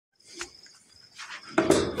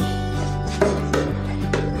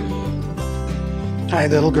Hi,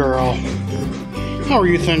 little girl. How are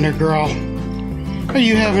you, Thunder Girl? Are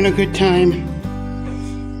you having a good time?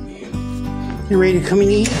 You ready to come and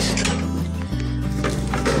eat?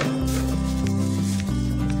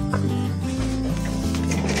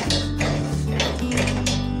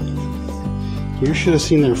 You should have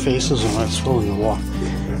seen their faces when I was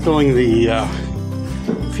filling the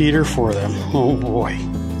feeder for them. Oh boy.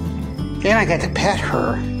 And I got to pet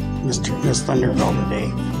her, Miss Thunderbell, today.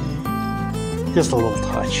 Just a little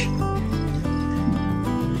touch.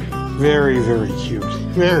 Very, very cute.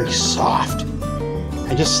 Very soft.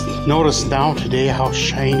 I just noticed now today how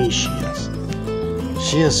shiny she is.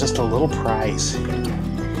 She is just a little prize.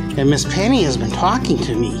 And Miss Penny has been talking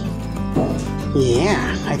to me.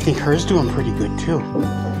 Yeah, I think hers doing pretty good too.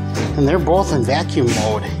 And they're both in vacuum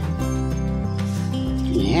mode.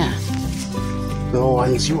 Yeah. Little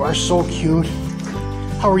ones, you are so cute.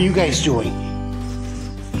 How are you guys doing?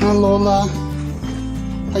 Huh, Lola?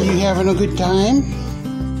 Are you having a good time?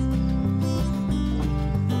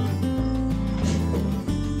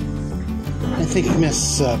 I think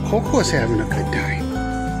Miss Coco's having a good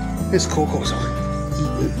time. Miss Coco's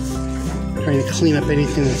eating. Trying to clean up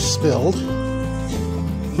anything that's spilled.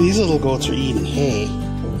 These little goats are eating hay.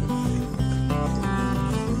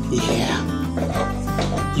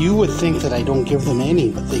 Yeah. You would think that I don't give them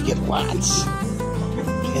any, but they get lots.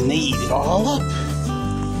 And they eat it all up.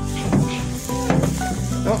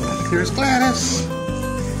 Oh, here's Gladys.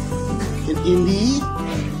 And Indy.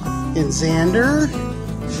 And Xander.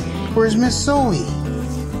 Where's Miss Zoe?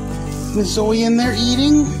 Miss Zoe in there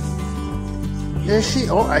eating? Is she?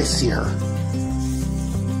 Oh, I see her.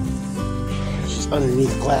 She's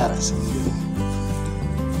underneath Gladys.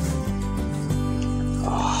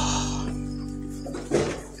 Oh.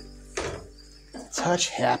 Such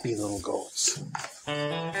happy little goats.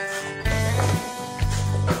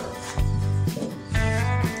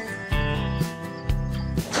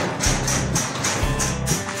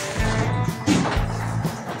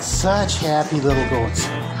 Such happy little goats.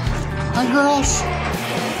 Huh, girls?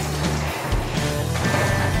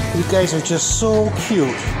 You guys are just so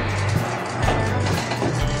cute.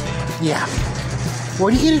 Yeah.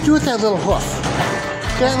 What are you going to do with that little hoof?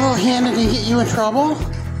 That little hand that can get you in trouble?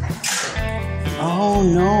 Oh,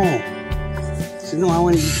 no. So, no, I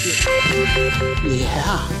want to eat here.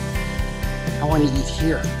 Yeah. I want to eat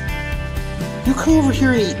here. You come over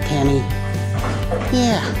here and eat, Penny.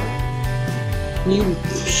 Yeah.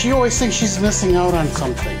 She always thinks she's missing out on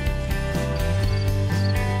something.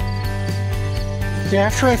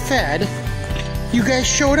 After I fed, you guys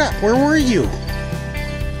showed up. Where were you?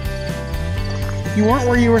 You weren't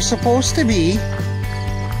where you were supposed to be.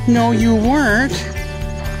 No, you weren't.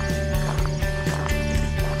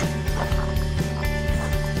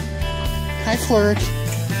 Hi, Flirt.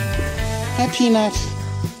 Hi, Peanut.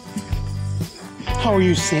 How are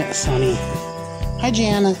you, Sonny? Hi,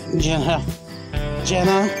 Jenna.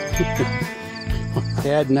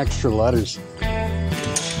 Add extra letters.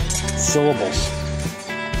 Syllables.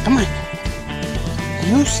 Come on.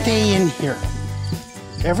 You stay in here.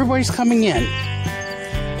 Everybody's coming in.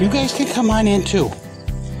 You guys can come on in too.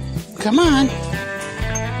 Come on.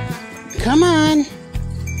 Come on.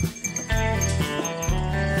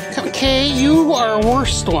 Okay, you are a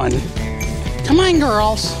worst one. Come on,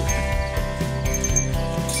 girls.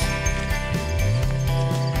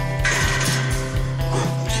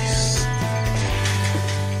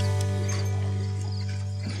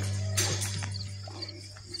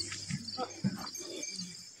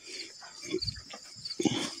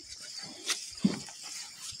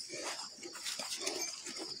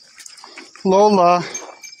 Lola,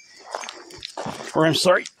 or I'm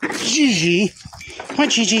sorry, Gigi. Come on,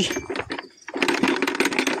 Gigi.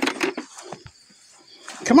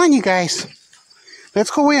 Come on, you guys. Let's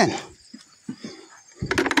go in.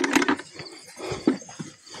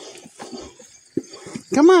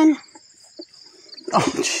 Come on.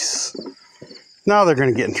 Oh, jeez. Now they're going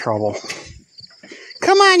to get in trouble.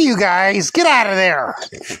 Come on, you guys. Get out of there.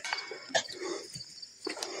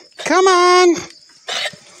 Come on.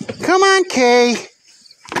 Come on, Kay.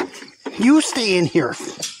 You stay in here.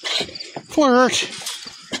 Flirt.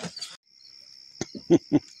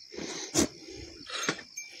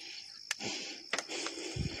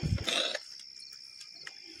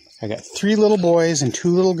 I got 3 little boys and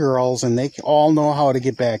 2 little girls, and they all know how to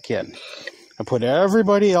get back in. I put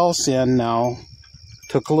everybody else in now.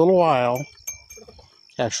 Took a little while.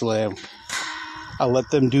 Actually, I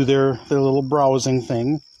let them do their little browsing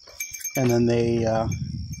thing, and then they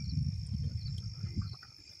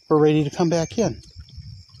were ready to come back in.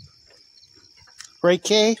 Right,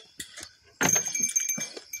 Kay?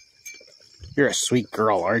 You're a sweet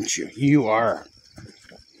girl, aren't you? You are.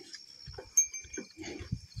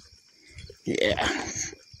 Yeah.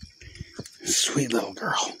 Sweet little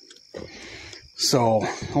girl. So,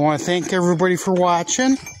 I want to thank everybody for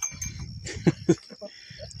watching.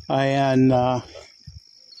 And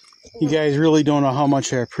you guys really don't know how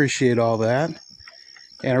much I appreciate all that.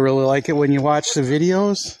 And I really like it when you watch the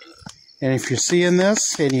videos. And if you're seeing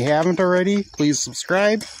this and you haven't already, please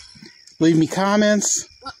subscribe. Leave me comments.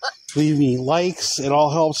 Leave me likes. It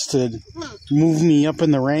all helps to move me up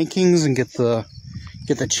in the rankings and get the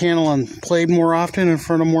channel and played more often in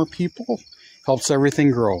front of more people. Helps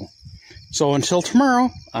everything grow. So until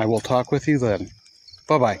tomorrow, I will talk with you then.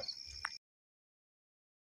 Bye-bye.